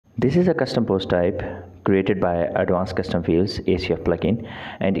This is a custom post type created by Advanced Custom Fields ACF plugin,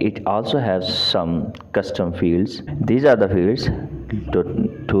 and it also has some custom fields. These are the fields: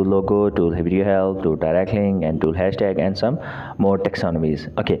 tool logo, tool video help, tool direct link, and tool hashtag, and some more taxonomies.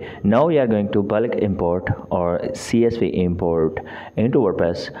 Okay, now we are going to bulk import or CSV import into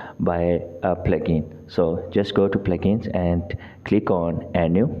WordPress by a plugin. So just go to plugins and click on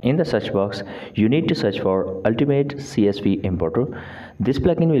add new. In the search box, you need to search for Ultimate CSV Importer. This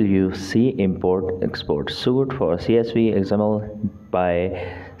plugin will use C import export suite for CSV XML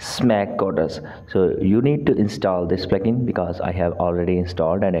by Smack coders. So you need to install this plugin because I have already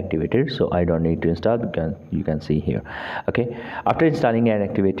installed and activated, so I don't need to install because you can see here. Okay, after installing and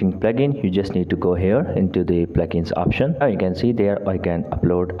activating plugin, you just need to go here into the plugins option. Now you can see there I can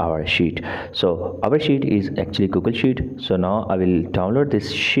upload our sheet. So our sheet is actually Google Sheet. So now I will download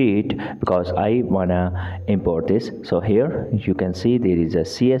this sheet because I wanna import this. So here you can see there is a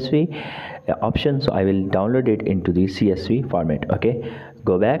CSV option, so I will download it into the CSV format. Okay,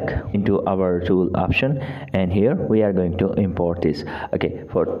 go back into our tool option, and here we are going to import this. Okay,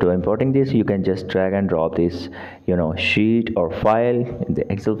 to importing this, you can just drag and drop this sheet or file in the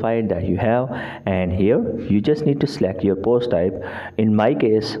Excel file that you have, and here you just need to select your post type. In my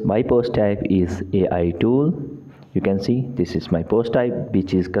case, my post type is AI tool. You can see this is my post type,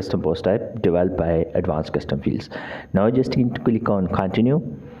 which is custom post type developed by Advanced Custom Fields. Now you just need to click on continue,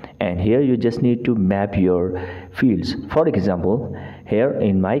 and here you just need to map your fields. For example, here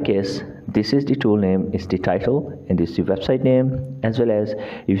in my case, this is the tool name, is the title, and this is the website name, as well as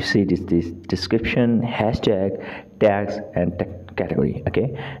you see this description, hashtag, tags, and category.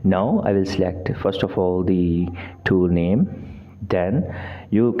 Okay, now I will select first of all the tool name. Then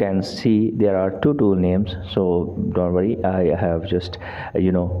you can see there are two tool names, so don't worry, I have just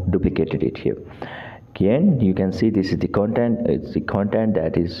duplicated it here. Again, you can see this is the content. It's the content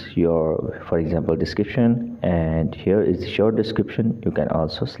that is your, for example, description, and here is the short description. You can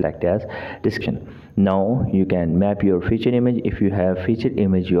also select as description. Now you can map your featured image. If you have featured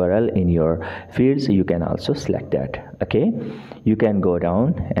image URL in your fields, you can also select that. Okay, you can go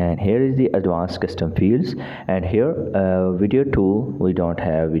down, and here is the Advanced Custom Fields, and here video tool, we don't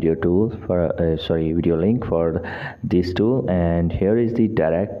have video tool for video link for this tool, and here is the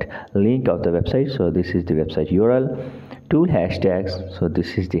direct link of the website. So this is the website URL. Tool hashtags, so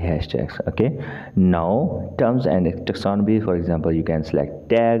this is the hashtags. Okay, now terms and taxonomy, for example, you can select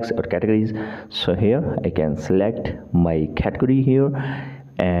tags or categories. So here I can select my category here,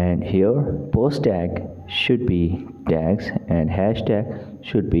 and here post tag should be tags and hashtag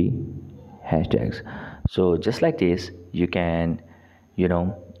should be hashtags. So just like this, you can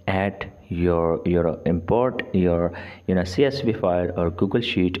add your import your CSV file or Google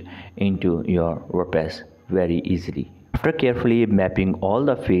Sheet into your WordPress very easily. After carefully mapping all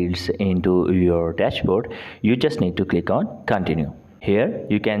the fields into your dashboard, you just need to click on continue. Here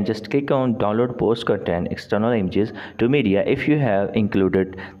you can just click on download post content external images to media if you have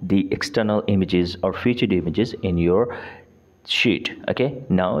included the external images or featured images in your sheet. Okay,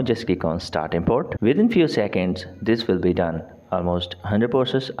 now just click on start import. Within few seconds this will be done. Almost 100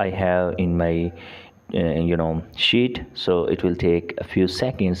 process I have in my sheet, so it will take a few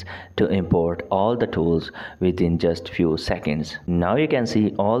seconds to import all the tools within just few seconds. Now you can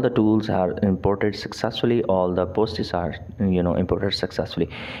see all the tools are imported successfully, all the posts are imported successfully.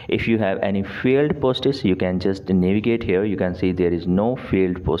 If you have any failed posts, you can just navigate here. You can see there is no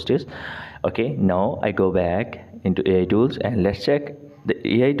failed posts. Okay, now I go back into AI tools, and let's check the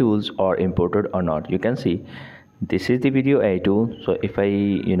AI tools are imported or not. You can see this is the video AI tool. So if I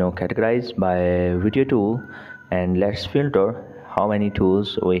categorize by video tool, and let's filter how many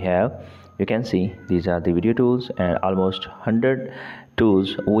tools we have, you can see these are the video tools, and almost 100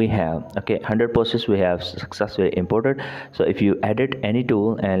 tools we have. Okay, 100 posts we have successfully imported. So if you edit any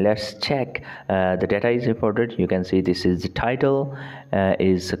tool, and let's check the data is imported, you can see this is the title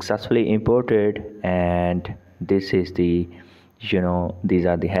is successfully imported, and this is the these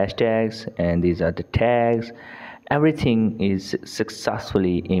are the hashtags, and these are the tags. Everything is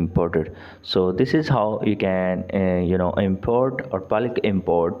successfully imported. So this is how you can import or bulk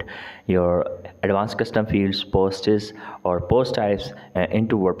import your Advanced Custom Fields posts or post types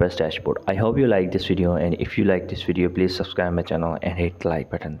into WordPress dashboard. I hope you like this video, and if you like this video, please subscribe my channel and hit the like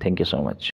button. Thank you so much.